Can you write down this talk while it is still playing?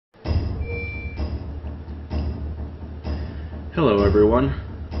Hello everyone.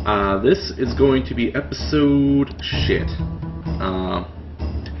 This is going to be episode shit.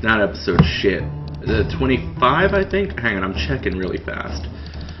 Not episode shit. 25, I think? Hang on, I'm checking really fast.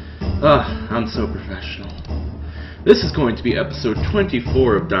 I'm so professional. This is going to be episode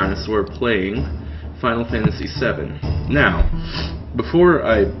 24 of Dinosaur playing Final Fantasy VII. Now, before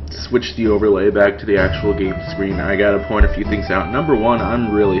I switch the overlay back to the actual game screen, I gotta point a few things out. Number one,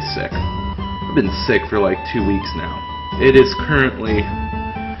 I'm really sick. I've been sick for like 2 weeks now. It is currently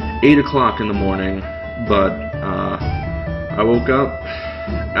 8 o'clock in the morning, but I woke up.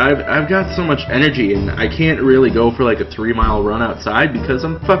 I've got so much energy, and I can't really go for like a 3-mile run outside because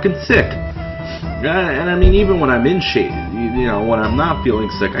I'm fucking sick. And I mean, even when I'm in shape, you know, when I'm not feeling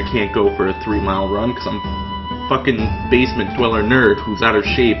sick, I can't go for a 3-mile run because I'm a fucking basement dweller nerd who's out of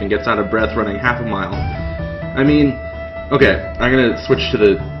shape and gets out of breath running half a mile. I mean, okay, I'm gonna switch to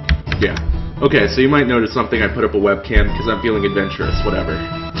the, Okay, so you might notice something. I put up a webcam because I'm feeling adventurous, whatever.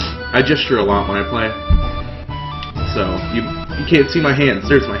 I gesture a lot when I play. So, you can't see my hands.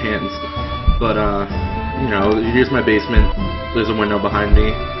 There's my hands. But, you know, here's my basement. There's a window behind me.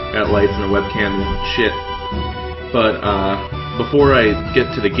 Got lights and a webcam and shit. But, before I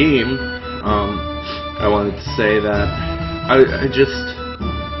get to the game, I wanted to say that I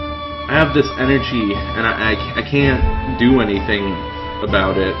have this energy, and I can't do anything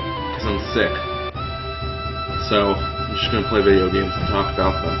about it. I'm sick. So, I'm just gonna play video games and talk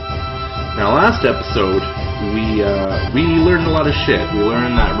about them. Now, last episode, we learned a lot of shit. We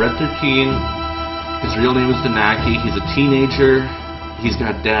learned that Red 13, his real name is Danaki, he's a teenager, he's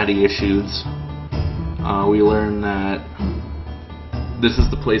got daddy issues. We learned that this is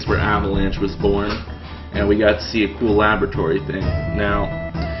the place where Avalanche was born, and we got to see a cool laboratory thing. Now,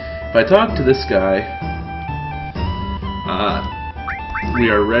 if I talk to this guy, we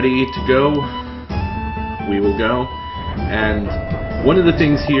are ready to go. We will go. And one of the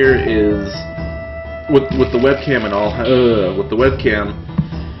things here is with the webcam and all. With the webcam,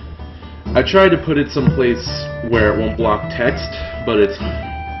 I tried to put it someplace where it won't block text, but it's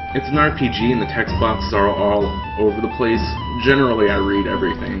an RPG and the text boxes are all over the place. Generally, I read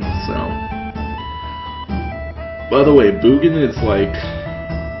everything. So, by the way, Boogan is like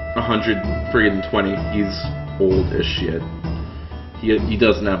 120. He's old as shit. He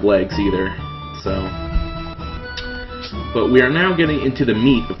doesn't have legs either, so. But we are now getting into the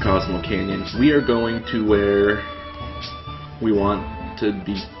meat of Cosmo Canyon. We are going to where we want to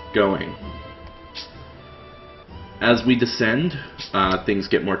be going. As we descend, things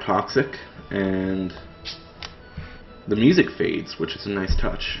get more toxic, and the music fades, which is a nice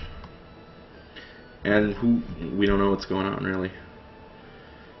touch. And we don't know what's going on, really.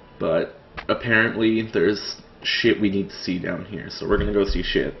 But apparently there's shit we need to see down here, so we're gonna go see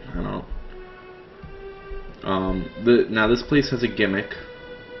shit. I don't know. Now this place has a gimmick.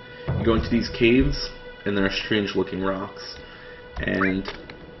 You go into these caves, and there are strange looking rocks, and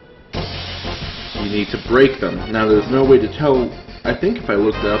you need to break them. Now there's no way to tell. I think if I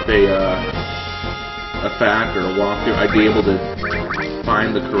looked up a fact or a walkthrough, I'd be able to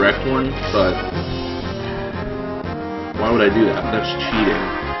find the correct one, but why would I do that? That's cheating.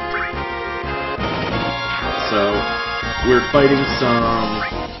 So, we're fighting some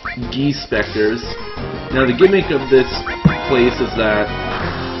geese specters. Now, the gimmick of this place is that,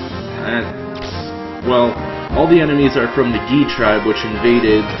 well, all the enemies are from the Gee tribe, which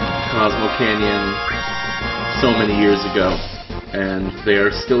invaded Cosmo Canyon so many years ago. And they are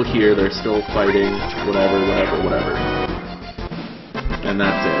still here, they're still fighting, whatever. And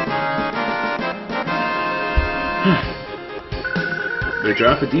that's it. They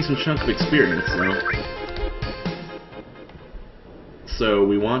drop a decent chunk of experience, though. So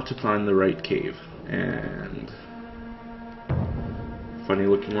we want to find the right cave, and funny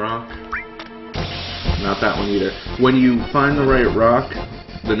looking rock. Not that one either. When you find the right rock,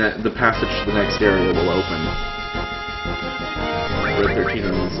 the passage to the next area will open. Red 13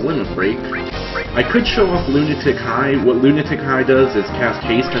 is a limit break. I could show off Lunatic High. What Lunatic High does is cast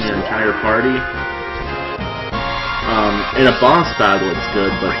haste on your entire party. In a boss battle it's good,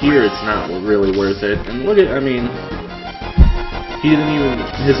 but here it's not really worth it. And look at, I mean,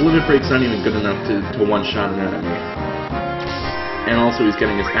 his limit break's not even good enough to one-shot an enemy. And also he's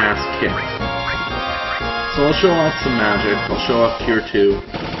getting his ass kicked. So I'll show off some magic. I'll show off Cure 2.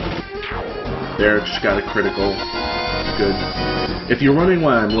 There, just got a critical. Good. If you're wondering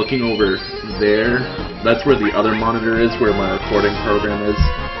why I'm looking over there, that's where the other monitor is, where my recording program is.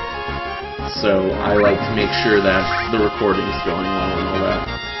 So I like to make sure that the recording is going well and all that.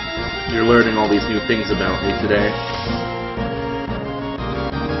 You're learning all these new things about me today.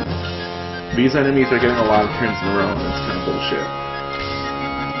 These enemies are getting a lot of turns in a row, and it's kind of bullshit.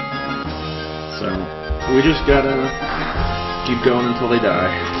 So, we just gotta keep going until they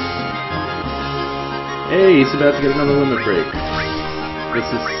die. Hey, he's about to get another limit break. This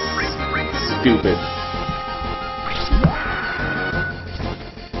is stupid.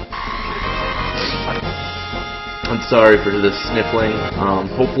 I'm sorry for this sniffling.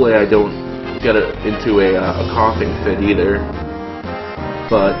 Hopefully I don't get into a coughing fit either.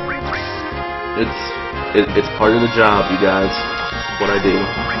 But it's part of the job, you guys. What I do.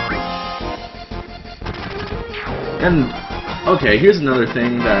 And okay, here's another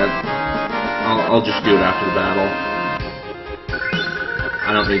thing that I'll just do it after the battle.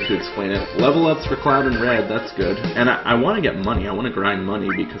 I don't need to explain it. Level ups for Cloud and Red, that's good. And I want to get money. I want to grind money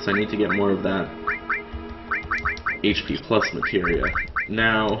because I need to get more of that HP plus materia.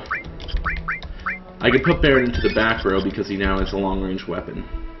 Now, I can put Barret into the back row because he now has a long-range weapon.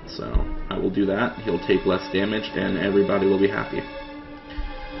 So, I will do that. He'll take less damage, and everybody will be happy.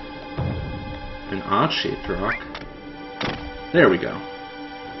 An odd-shaped rock. There we go.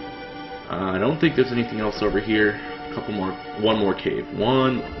 I don't think there's anything else over here. A couple more. One more cave.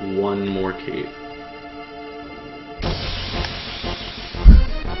 One more cave.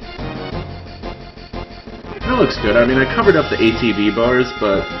 That looks good. I mean, I covered up the ATV bars,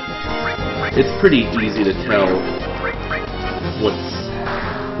 but it's pretty easy to tell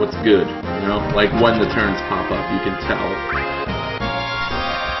what's good, you know? Like when the turns pop up, you can tell.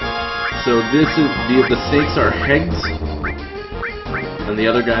 So this is the snakes are heads, and the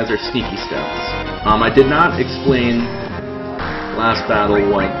other guys are sneaky steps. I did not explain last battle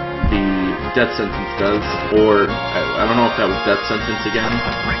what the death sentence does, or I don't know if that was death sentence again.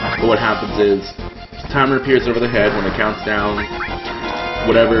 But what happens is timer appears over the head when it counts down.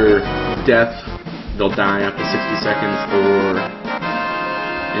 Whatever death, they'll die after 60 seconds, or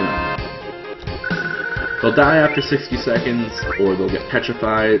you know, they'll die after 60 seconds, or they'll get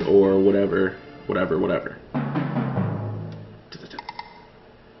petrified, or whatever.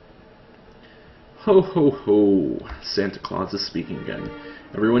 Ho ho ho, Santa Claus is speaking again.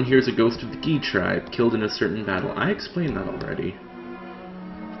 Everyone here is a ghost of the Gi tribe, killed in a certain battle. I explained that already.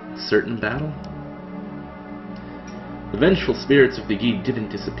 Certain battle? The vengeful spirits of the Gi didn't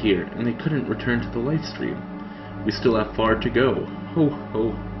disappear, and they couldn't return to the life stream. We still have far to go. Ho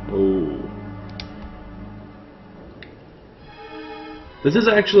ho ho. This is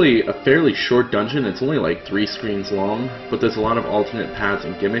actually a fairly short dungeon. It's only like 3 screens long, but there's a lot of alternate paths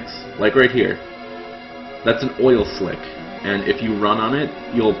and gimmicks. Like right here. That's an oil slick, and if you run on it,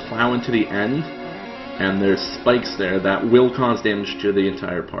 you'll plow into the end, and there's spikes there that will cause damage to the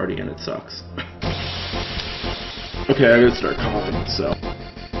entire party, and it sucks. Okay, I gotta start coughing, so...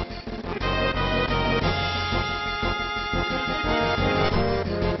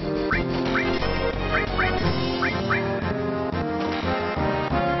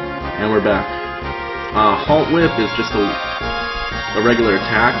 And we're back. Halt Whip is just a regular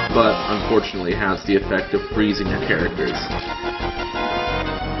attack, but unfortunately has the effect of freezing your characters.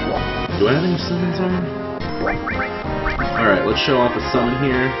 Do I have any summons on? Alright, let's show off a summon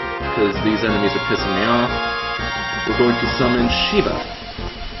here, because these enemies are pissing me off. We're going to summon Shiva.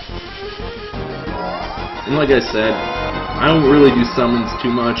 And like I said, I don't really do summons too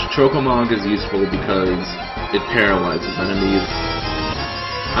much. Chocomog is useful because it paralyzes enemies.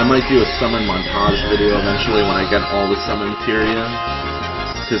 I might do a summon montage video eventually when I get all the summon materia,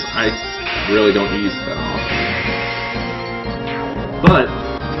 because I really don't use that often. But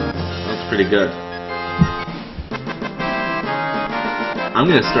that's pretty good. I'm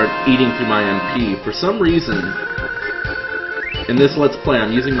gonna start eating through my MP. For some reason, in this Let's Play,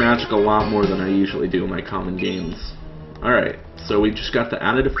 I'm using magic a lot more than I usually do in my common games. Alright, so we just got the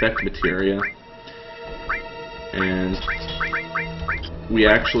added effect materia, and we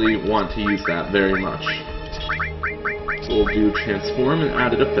actually want to use that very much. So we'll do transform and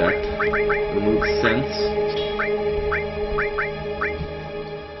added effect, remove sense.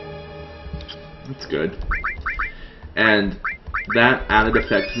 That's good. And that added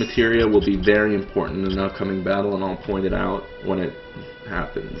effect materia will be very important in an upcoming battle, and I'll point it out when it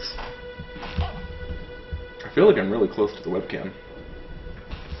happens. I feel like I'm really close to the webcam.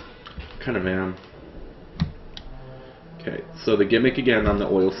 Kind of am. Okay, so the gimmick again on the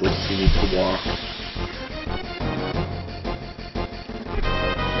oil slicks, you need to walk.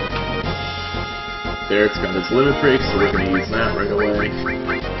 Barret's got his limit break, so we're going to use that right away.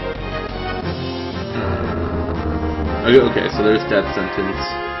 Okay, so there's death sentence.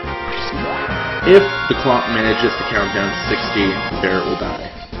 If the clock manages to count down to 60, Barret will die.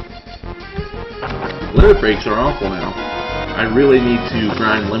 Limit breaks are awful now. I really need to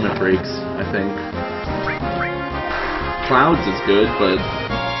grind limit breaks, I think. Cloud's is good, but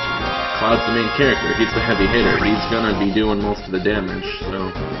Cloud's the main character. He's the heavy hitter. He's gonna be doing most of the damage,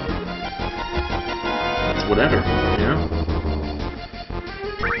 so it's whatever, you know?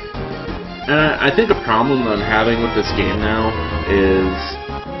 And I think a problem that I'm having with this game now is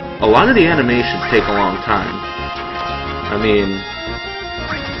a lot of the animations take a long time. I mean,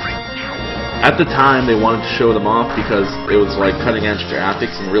 at the time they wanted to show them off because it was like cutting edge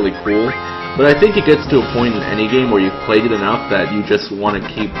graphics and really cool. But I think it gets to a point in any game where you've played it enough that you just want to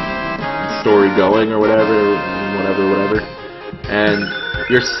keep the story going or whatever. And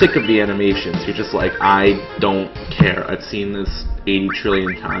you're sick of the animations. You're just like, I don't care. I've seen this 80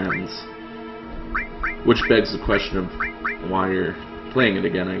 trillion times. Which begs the question of why you're playing it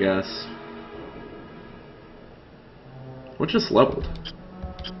again, I guess. What just leveled?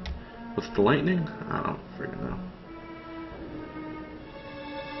 What's the lightning? I don't freaking know.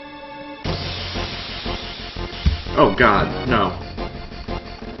 Oh god, no.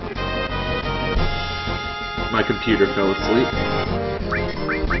 My computer fell asleep.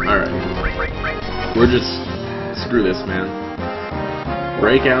 Alright. We're just... screw this, man.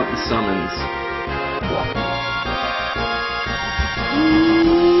 Break out the summons.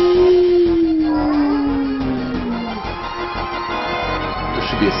 There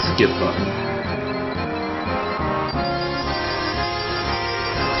should be a skip button.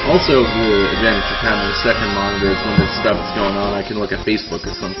 Also, the advantage of having a second monitor is when there's stuff that's going on, I can look at Facebook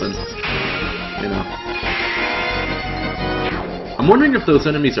or something. You know. I'm wondering if those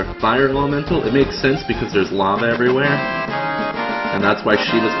enemies are fire elemental. It makes sense because there's lava everywhere. And that's why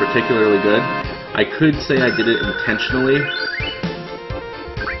she was particularly good. I could say I did it intentionally,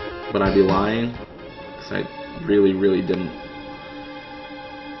 but I'd be lying, because I really, really didn't.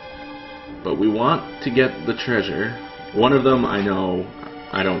 But we want to get the treasure. One of them I know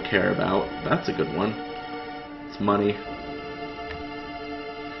I don't care about. That's a good one. It's money.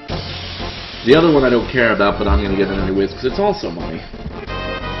 The other one I don't care about, but I'm going to get it anyways, because it's also money.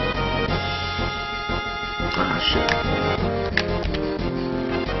 Ah, shit.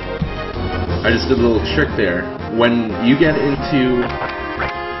 I just did a little trick there. When you get into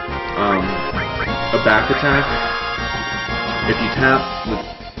a back attack, if you tap with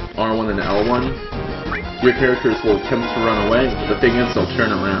R1 and L1, your characters will attempt to run away, but the thing is they'll turn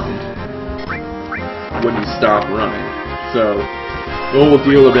around when you stop running. So, the whole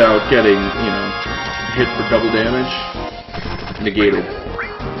deal about getting, you know, hit for double damage, negated.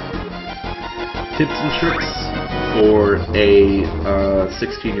 Tips and tricks for a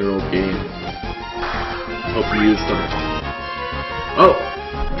 16-year-old game. Hope you used them. Oh!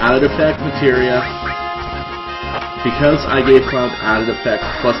 Added effect materia. Because I gave Cloud added effect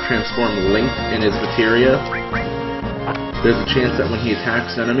plus transform link in his materia, there's a chance that when he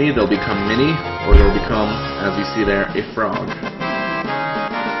attacks an enemy, they'll become mini, or they'll become, as you see there, a frog.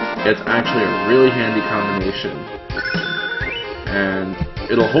 It's actually a really handy combination. And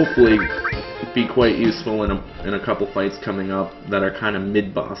it'll hopefully be quite useful in a couple fights coming up that are kind of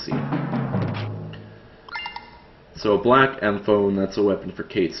mid-bossy. So a black M-phone, that's a weapon for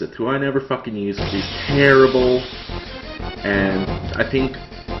Kate Sith, who I never fucking use because he's terrible. And I think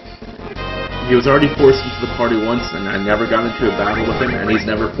he was already forced into the party once, and I never got into a battle with him, and he's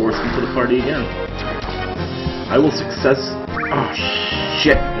never forced into the party again. I will oh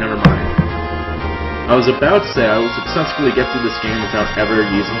shit, never mind. I was about to say I will successfully get through this game without ever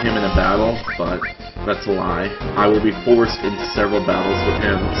using him in a battle, but that's a lie. I will be forced into several battles with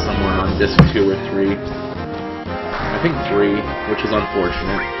him somewhere on disc 2 or 3. I think 3, which is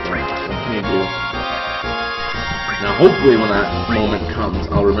unfortunate, but what can you do? Now hopefully when that moment comes,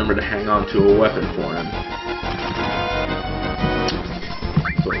 I'll remember to hang on to a weapon for him.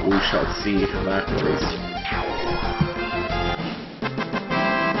 But we shall see how that goes.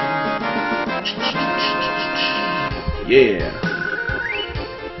 Yeah!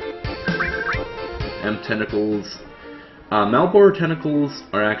 M-tentacles. Malbor tentacles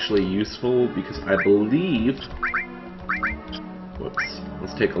are actually useful because I believe... Whoops.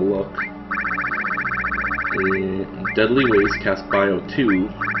 Let's take a look. Deadly Waste cast Bio 2,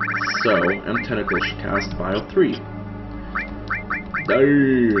 so M-tentacles should cast Bio 3.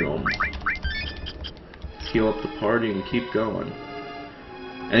 Damn! Let's heal up the party and keep going.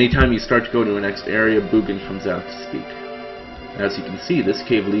 Anytime you start to go to a next area, Bugin comes out to speak. As you can see, this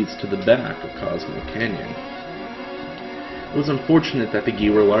cave leads to the back of Cosmo Canyon. It was unfortunate that the Gi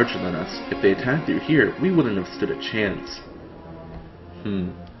were larger than us. If they attacked through here, we wouldn't have stood a chance.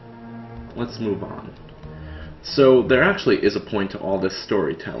 Let's move on. So, there actually is a point to all this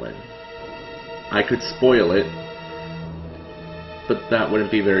storytelling. I could spoil it, but that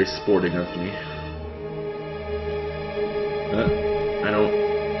wouldn't be very sporting of me. I don't...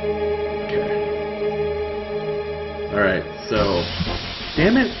 Okay. Alright, so...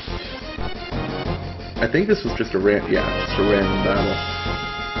 Damn it! I think this was just a random battle.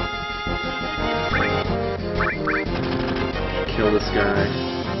 Kill this guy.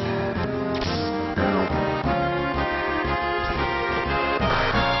 Ow.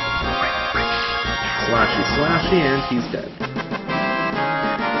 Slashy, and he's dead.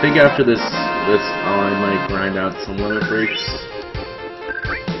 I think after this I might grind out some limit breaks.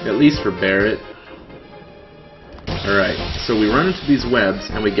 At least for Barrett. Alright, so we run into these webs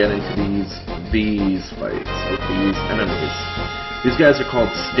and we get into these fights with these enemies. These guys are called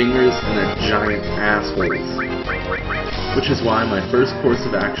stingers and they're giant assholes. Which is why my first course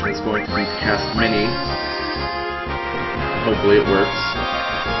of action is going to be to cast Mini. Hopefully it works.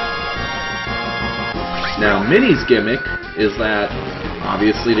 Now, Mini's gimmick is that,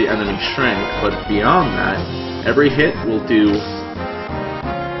 obviously the enemy shrank, but beyond that, every hit will do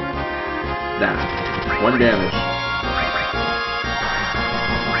that. 1 damage.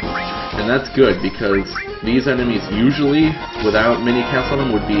 And that's good, because these enemies usually, without Mini cast on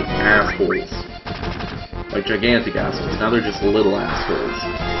them, would be assholes. Like gigantic assholes. Now they're just little assholes.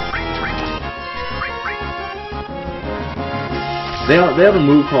 They have a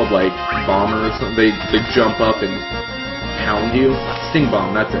move called, like, Bomber or something. They jump up and pound you. Sting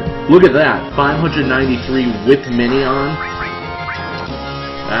Bomb, that's it. Look at that! 593 with Mini on.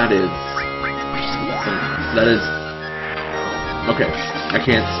 That is... Okay, I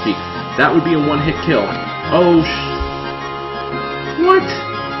can't speak. That would be a 1-hit kill. Oh, what?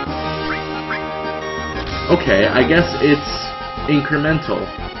 Okay, I guess it's incremental.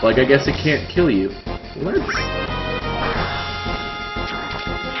 Like, I guess it can't kill you.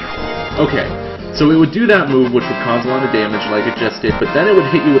 Okay, so it would do that move, which would cause a lot of damage like it just did, but then it would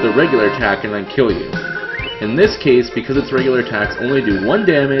hit you with a regular attack and then kill you. In this case, because its regular attacks only do 1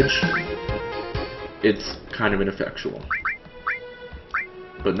 damage, it's kind of ineffectual.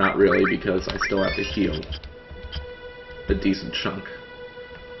 But not really, because I still have to heal a decent chunk.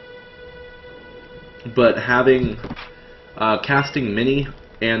 But having casting Mini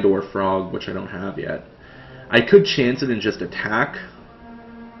and or Frog, which I don't have yet, I could chance it and just attack,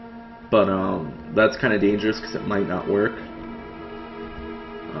 but that's kind of dangerous because it might not work.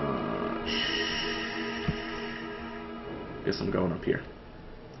 Guess I'm going up here.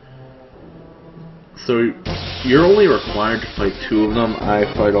 So you're only required to fight 2 of them. I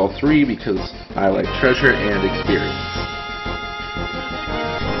fight all 3 because I like treasure and experience.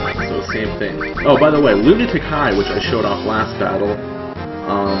 So same thing. Oh, by the way, Lunatic High, which I showed off last battle,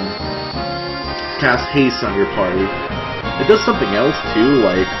 casts haste on your party. It does something else too,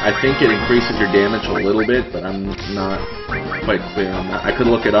 like, I think it increases your damage a little bit, but I'm not quite clear on that. I could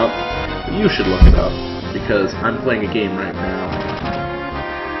look it up, but you should look it up, because I'm playing a game right now,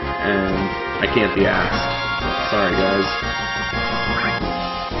 and I can't be asked. Sorry, guys.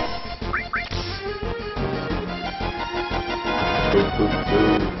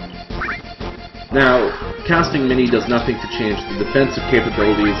 Now, casting Mini does nothing to change the defensive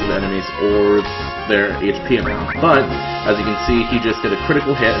capabilities of enemies or their HP amount, but, as you can see, he just did a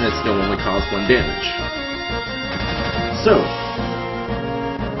critical hit and it still only caused 1 damage. So,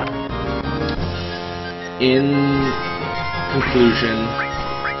 in conclusion,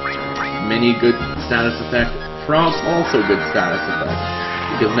 Mini good status effect, Frog also good status effect,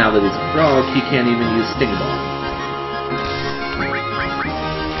 because now that he's a frog, he can't even use Sting Bomb.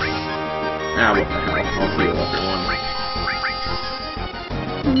 Ah, what the hell, I'll heal everyone.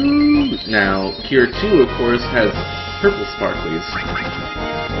 Now, Cure 2, of course, has purple sparklies,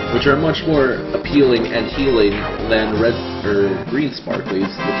 which are much more appealing and healing than red or green sparklies,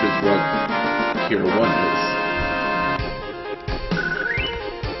 which is what Cure 1 is.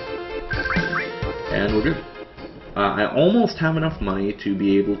 And we're good. I almost have enough money to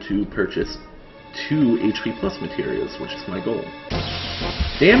be able to purchase 2 HP plus materials, which is my goal.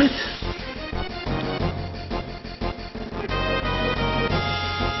 Damn it!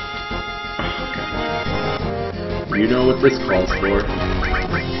 You know what this calls for.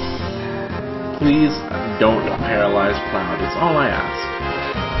 Please don't paralyze Cloud, it's all I ask.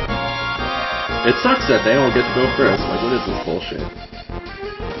 It sucks that they all get to go first, like what is this bullshit?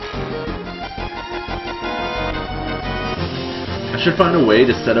 I should find a way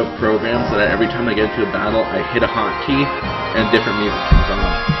to set up programs so that every time I get into a battle, I hit a hotkey and different music comes on.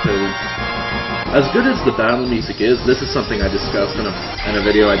 Because as good as the battle music is, this is something I discussed in a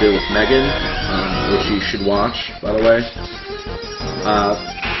video I did with Megan, which you should watch, by the way.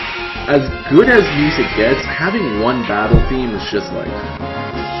 as good as music gets, having one battle theme is just like,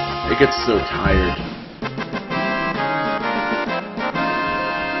 it gets so tired.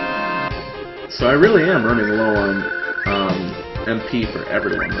 So I really am running low on MP for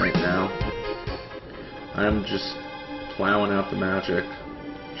everyone right now. I'm just plowing out the magic.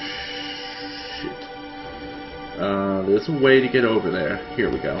 Shit. There's a way to get over there. Here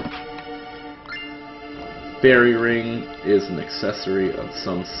we go. Fairy ring is an accessory of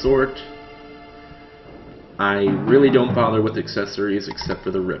some sort. I really don't bother with accessories except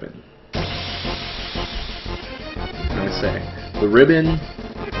for the ribbon. What can I say? The ribbon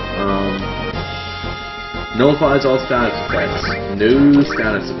nullifies all status effects. No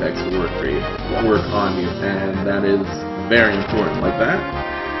status effects will work on you, and that is very important. Like that.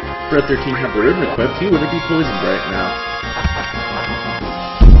 If 13 had the ribbon equipped, he wouldn't be poisoned right now.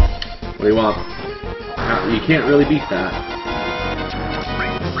 What do you want? You can't really beat that.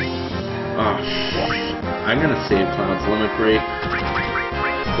 Oh, shit. I'm gonna save Cloud's limit break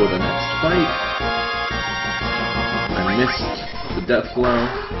for the next fight. I missed the death blow.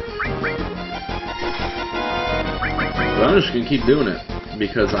 But I'm just gonna keep doing it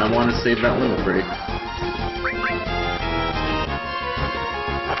because I want to save that limit break.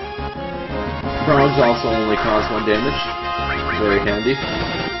 Frogs also only cause 1 damage. Very handy.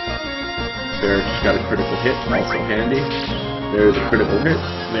 There, just got a critical hit, also handy. There's a critical hit,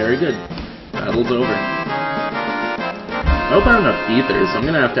 very good. Battle's over. I hope I have enough ethers. I'm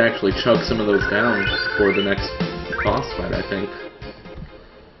gonna have to actually chug some of those down for the next boss fight, I think.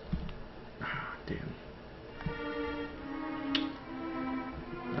 Ah, damn.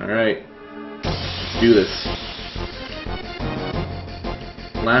 Alright. Let's do this.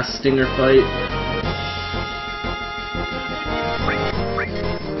 Last stinger fight.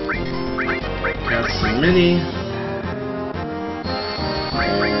 Cast some mini, and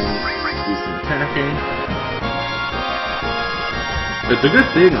do some attacking. It's a good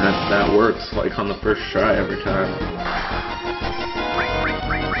thing that that works, like, on the first try every time.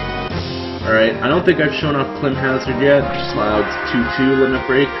 Alright, I don't think I've shown off Clim Hazard yet. Cloud's 2-2 limit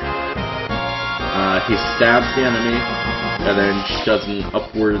break. He stabs the enemy, and then does an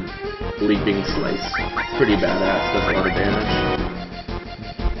upward leaping slice. Pretty badass, does a lot of damage.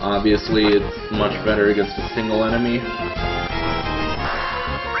 Obviously, it's much better against a single enemy.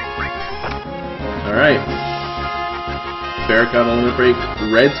 Alright. Barrack got a limit break.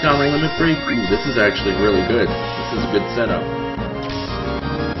 Red's got my limit break. Ooh, this is actually really good. This is a good setup.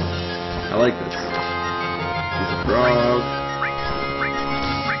 I like this. He's a frog.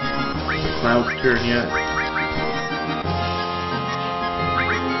 Cloud's turn yet.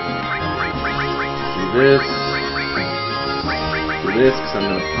 Do this. This because I'm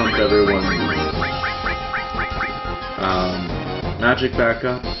going to pump everyone. Magic back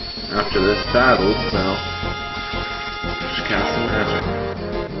up after this battle, so just cast some magic.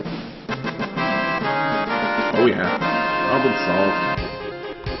 Oh yeah, problem solved.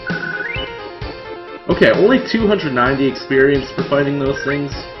 Okay, only 290 experience for fighting those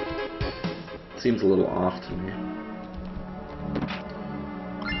things. Seems a little off to me.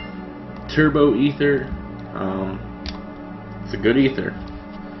 Turbo Ether. It's a good ether.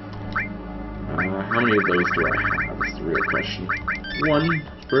 How many of those do I have? That's the real question. 1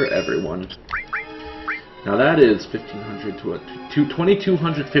 for everyone. Now that is 1,500 to a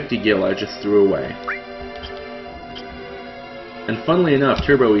 2,250 gil I just threw away. And funnily enough,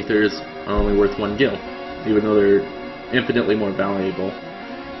 turbo ethers are only worth 1 gil, even though they're infinitely more valuable.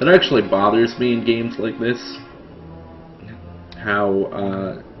 That actually bothers me in games like this. How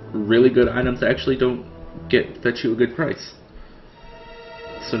really good items actually don't fetch you a good price.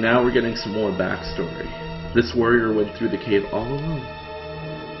 So now we're getting some more backstory. This warrior went through the cave all alone,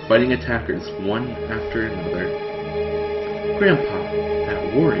 fighting attackers one after another. Grandpa,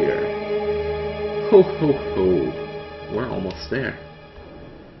 that warrior. Ho ho ho. We're almost there.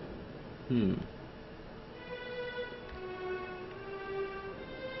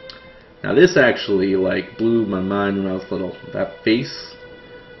 Now this actually like blew my mind when I was little. That face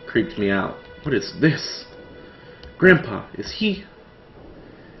creeped me out. What is this? Grandpa, is he?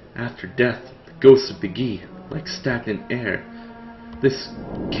 After death, the ghosts of the Gi, like stagnant air. This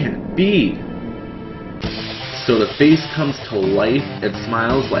can't be. So the face comes to life and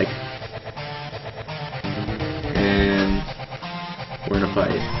smiles like, and we're in a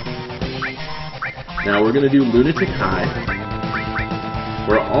fight. Now we're going to do Lunatic High.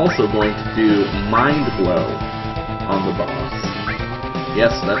 We're also going to do Mind Blow on the boss.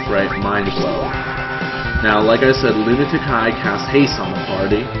 Yes, that's right, Mind Blow. Now, like I said, Lunatic High casts haste on the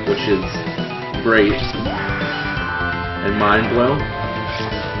party, which is great. And Mind Blow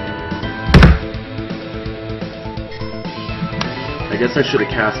guess I should have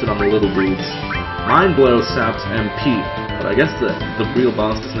cast it on the little dudes. Mind Blow saps MP, but I guess the real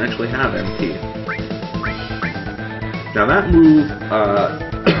boss doesn't actually have MP. Now that move,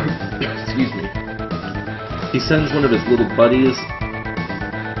 excuse me, he sends one of his little buddies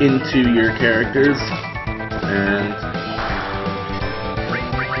into your characters, and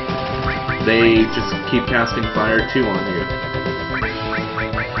they just keep casting fire too on you.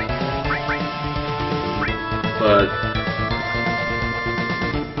 But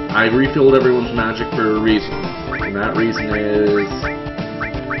I refilled everyone's magic for a reason, and that reason is...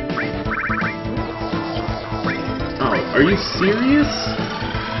 Oh, are you serious?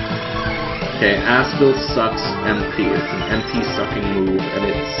 Okay, Aspil sucks MP. It's an MP sucking move, and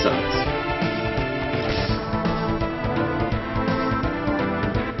it sucks.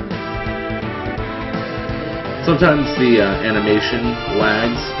 Sometimes the animation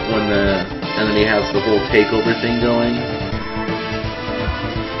lags when the enemy has the whole takeover thing going.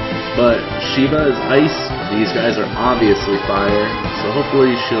 But Shiva is ice, these guys are obviously fire, so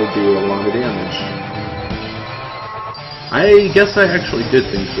hopefully she'll do a lot of damage. I guess I actually did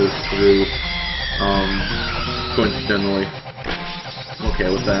think this through, coincidentally. I'm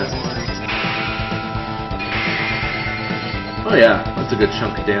okay with that. Oh yeah, that's a good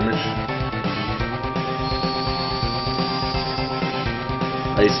chunk of damage.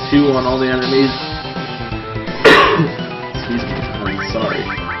 Ice 2 on all the enemies. Excuse me, I'm sorry.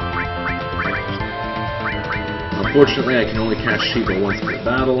 Unfortunately, I can only cast Shiva once per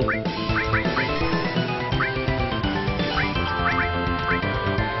battle.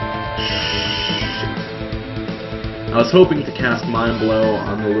 I was hoping to cast Mind Blow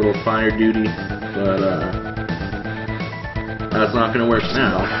on the little fire duty, but that's not gonna work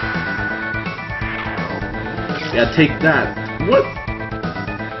now. Yeah, take that. What?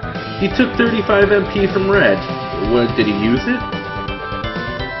 He took 35 MP from Red. What, did he use it?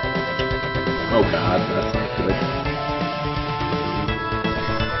 Oh god, that's not good.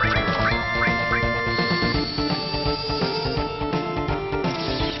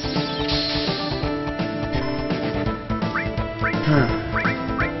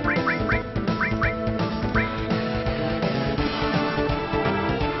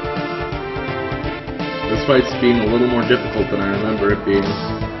 This fight's being a little more difficult than I remember it being.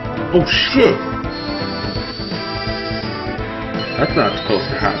 Oh shit! That's not supposed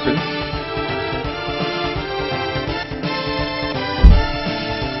to happen.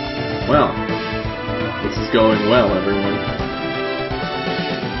 Well, this is going well, everyone.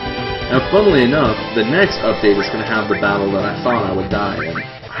 Now, funnily enough, the next update is going to have the battle that I thought I would die in.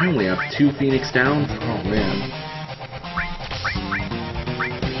 I only have 2 Phoenix downs? Oh man.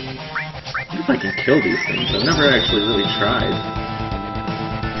 I wonder if I can kill these things. I've never actually really tried.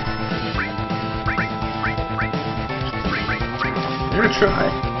 I'm gonna try.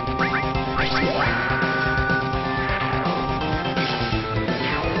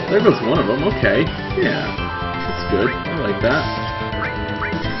 There goes one of them. Okay. Yeah. That's good. I like that.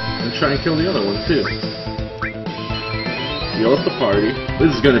 And try and kill the other one, too. Heal up the party.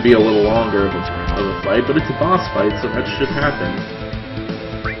 This is gonna be a little longer of a fight, but it's a boss fight, so that should happen.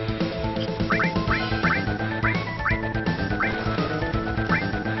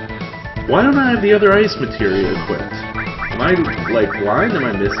 Why don't I have the other ice materia equipped? Am I, like, blind? Am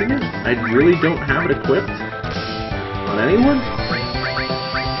I missing it? I really don't have it equipped? On anyone?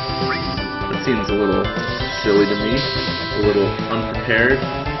 That seems a little silly to me. A little unprepared.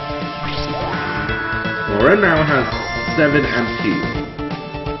 Well, Red now has 7 MP.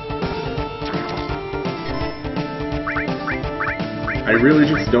 I really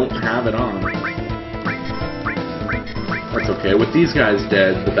just don't have it on. That's okay. With these guys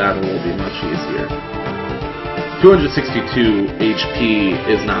dead, the battle will be much easier. 262 HP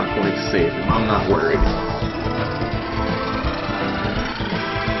is not going to save him. I'm not worried.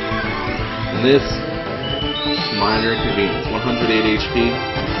 And this, minor inconvenience. 108 HP,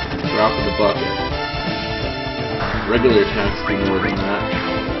 drop in the bucket. Regular attacks do more than that.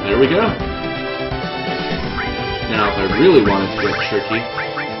 There we go. Now, if I really wanted to get tricky...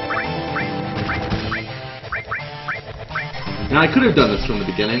 Now, I could have done this from the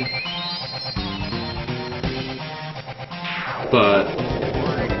beginning. But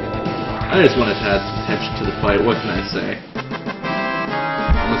I just wanted to add some tension to the fight. What can I say?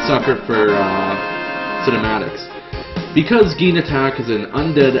 I'm a sucker for cinematics. Because Geen Attack is an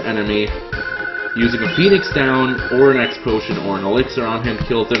undead enemy, using a Phoenix down, or an X potion, or an elixir on him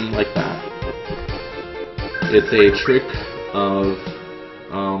kills him like that. It's a trick of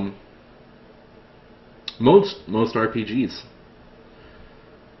most RPGs.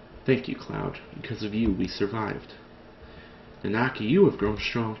 Thank you, Cloud. Because of you, we survived. Nanaki, you have grown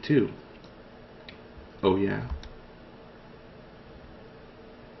strong too. Oh yeah?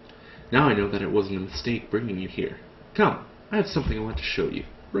 Now I know that it wasn't a mistake bringing you here. Come, I have something I want to show you.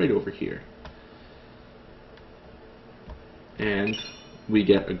 Right over here. And we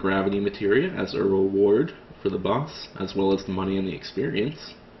get a gravity materia as a reward for the boss, as well as the money and the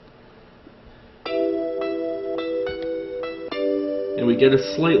experience. And we get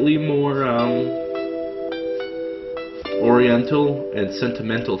a slightly more oriental and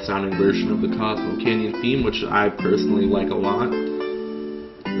sentimental sounding version of the Cosmo Canyon theme, which I personally like a lot.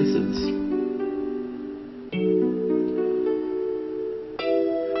 This is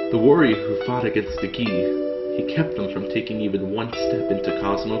the warrior who fought against the Gi. He kept them from taking even one step into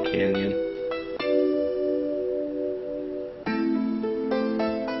Cosmo Canyon.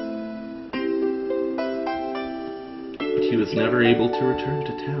 But he was never able to return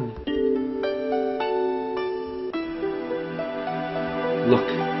to town.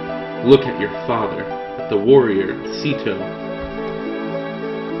 Look at your father, at the warrior, Sito.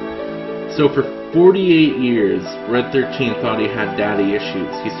 So for 48 years, Red 13 thought he had daddy issues.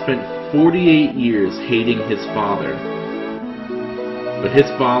 He spent 48 years hating his father. But his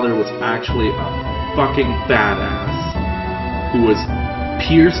father was actually a fucking badass who was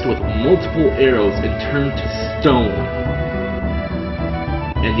pierced with multiple arrows and turned to stone.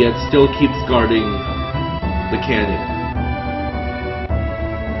 And yet still keeps guarding the canyon.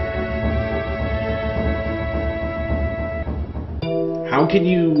 How can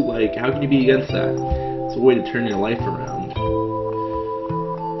you be against that? It's a way to turn your life around.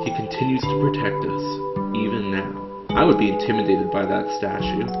 He continues to protect us, even now. I would be intimidated by that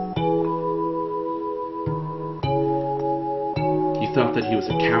statue. He thought that he was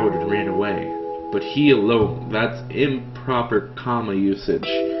a coward and ran away. But he alone, that's improper comma usage.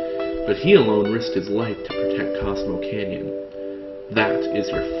 But he alone risked his life to protect Cosmo Canyon. That is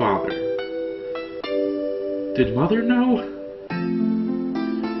your father. Did Mother know?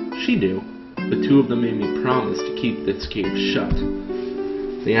 She knew. The two of them made me promise to keep this cave shut.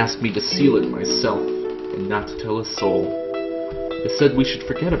 They asked me to seal it myself, and not to tell a soul. They said we should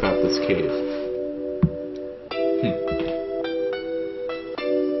forget about this cave.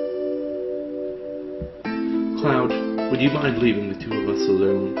 Cloud, would you mind leaving the two of us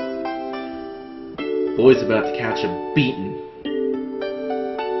alone? Boy's about to catch a beating.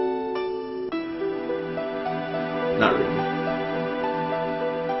 Not really.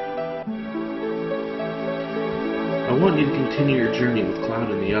 I want you to continue your journey with Cloud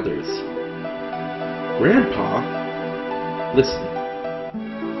and the others. Grandpa? Listen.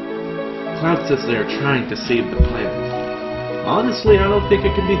 Cloud says they are trying to save the planet. Honestly, I don't think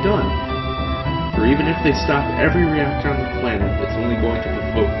it can be done. For even if they stop every reactor on the planet, it's only going to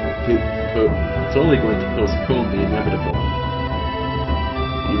postpone the inevitable.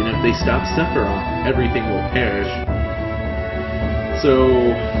 Even if they stop Sephiroth, everything will perish.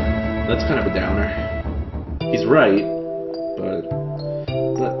 So, that's kind of a downer. He's right, but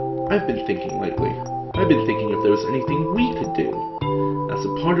I've been thinking lately. I've been thinking if there was anything we could do as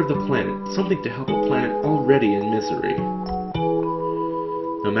a part of the planet, something to help a planet already in misery.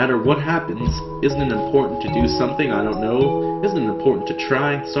 No matter what happens, isn't it important to do something? I don't know. Isn't it important to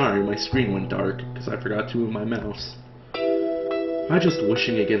try? Sorry, my screen went dark because I forgot to move my mouse. Am I just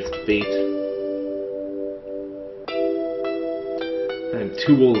wishing against fate? I am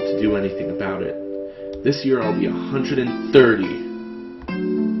too old to do anything about it. This year I'll be 130.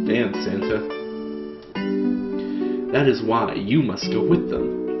 Damn, Santa. That is why you must go with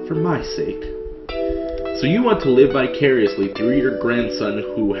them, for my sake. So you want to live vicariously through your grandson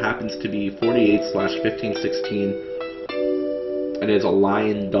who happens to be 48/1516 and is a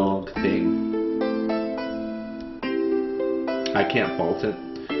lion dog thing. I can't fault it.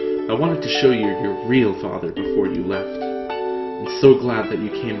 I wanted to show you your real father before you left. I'm so glad that you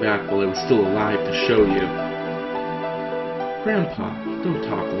came back while I was still alive to show you. Grandpa, don't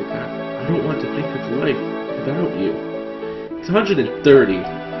talk like that. I don't want to think of life without you. It's 130.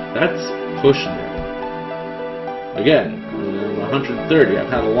 That's pushing it. Again, I'm 130.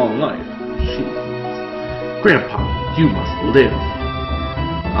 I've had a long life. Jeez. Grandpa, you must live.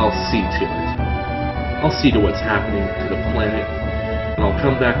 I'll see to it. I'll see to what's happening to the planet, and I'll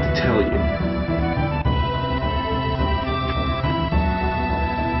come back to tell you.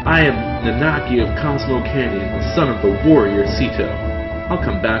 I am Nanaki of Cosmo Canyon, the son of the warrior Sito. I'll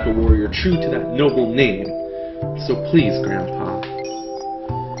come back a warrior true to that noble name. So please, Grandpa.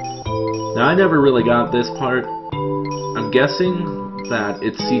 Now, I never really got this part. I'm guessing that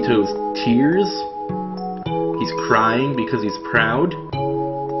it's Sito's tears. He's crying because he's proud.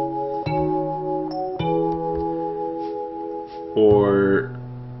 or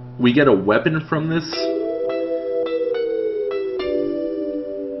we get a weapon from this.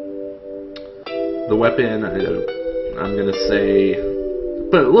 The weapon, I'm gonna say...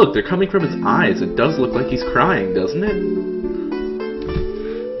 But look, they're coming from his eyes. It does look like he's crying, doesn't it?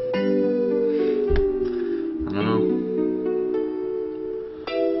 I don't know.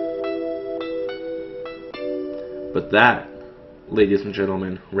 But that, ladies and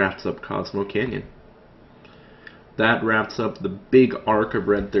gentlemen, wraps up Cosmo Canyon. That wraps up the big arc of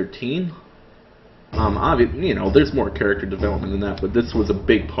Red 13. Obviously, you know, there's more character development than that, but this was a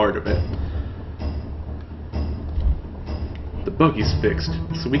big part of it. The buggy's fixed,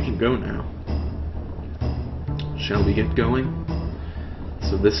 so we can go now. Shall we get going?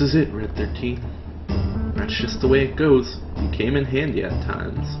 So this is it, Red 13. That's just the way it goes. You came in handy at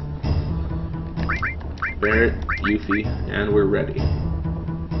times. Barrett, Yuffie, and we're ready.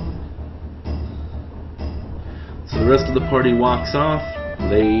 So the rest of the party walks off.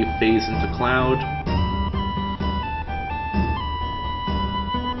 They phase into Cloud.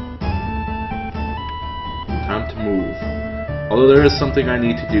 Time to move. Although there is something I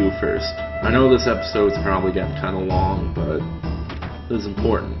need to do first. I know this episode's probably getting kind of long, but it is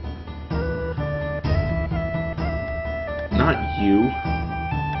important. Not you.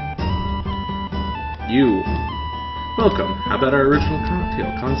 You. Welcome. How about our original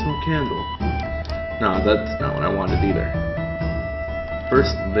cocktail, Cosmo Candle? No, that's not what I wanted either.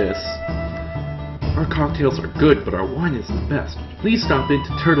 First, this. Our cocktails are good, but our wine is the best. Please stop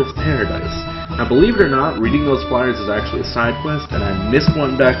into Turtle's Paradise. Now, believe it or not, reading those flyers is actually a side quest, and I missed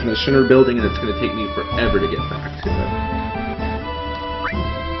one back in the Shinner building, and it's going to take me forever to get back to it.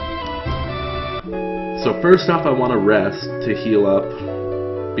 So first off, I want to rest to heal up,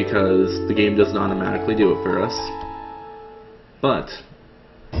 because the game doesn't automatically do it for us. But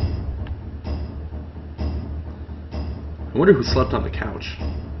I wonder who slept on the couch.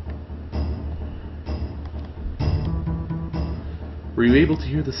 Were you able to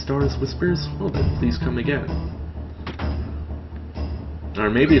hear the stars' whispers? Well then, please come again. Or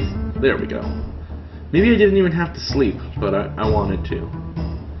maybe it's... There we go. Maybe I didn't even have to sleep, but I wanted to.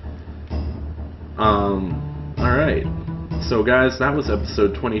 Alright. So guys, that was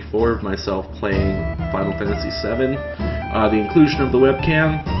episode 24 of myself playing Final Fantasy VII. The inclusion of the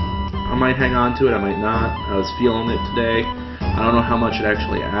webcam, I might hang on to it, I might not. I was feeling it today. I don't know how much it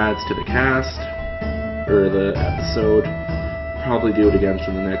actually adds to the cast, or the episode. Probably do it again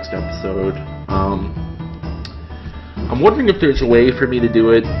for the next episode. I'm wondering if there's a way for me to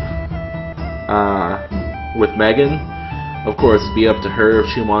do it with Megan. Of course, it'd be up to her if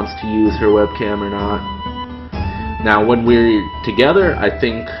she wants to use her webcam or not. Now, when we're together, I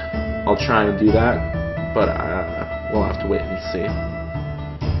think I'll try and do that, but we'll have to wait and see.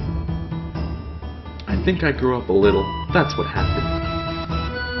 I think I grew up a little. That's what happened.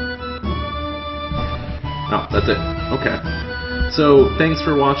 Oh, that's it. Okay. So, thanks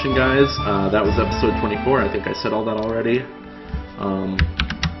for watching, guys. That was episode 24. I think I said all that already.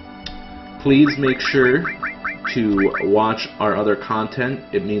 Please make sure to watch our other content.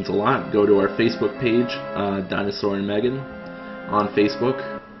 It means a lot. Go to our Facebook page, Dinosaur and Megan, on Facebook.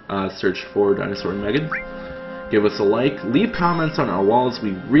 Search for Dinosaur and Megan. Give us a like. Leave comments on our walls.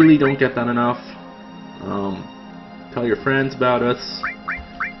 We really don't get that enough. Tell your friends about us.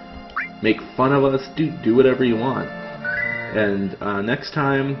 Make fun of us. Do whatever you want. And next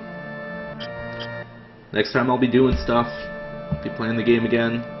time I'll be doing stuff. Be playing the game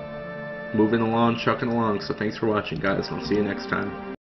again. Moving along, chucking along. So thanks for watching, guys. I'll see you next time.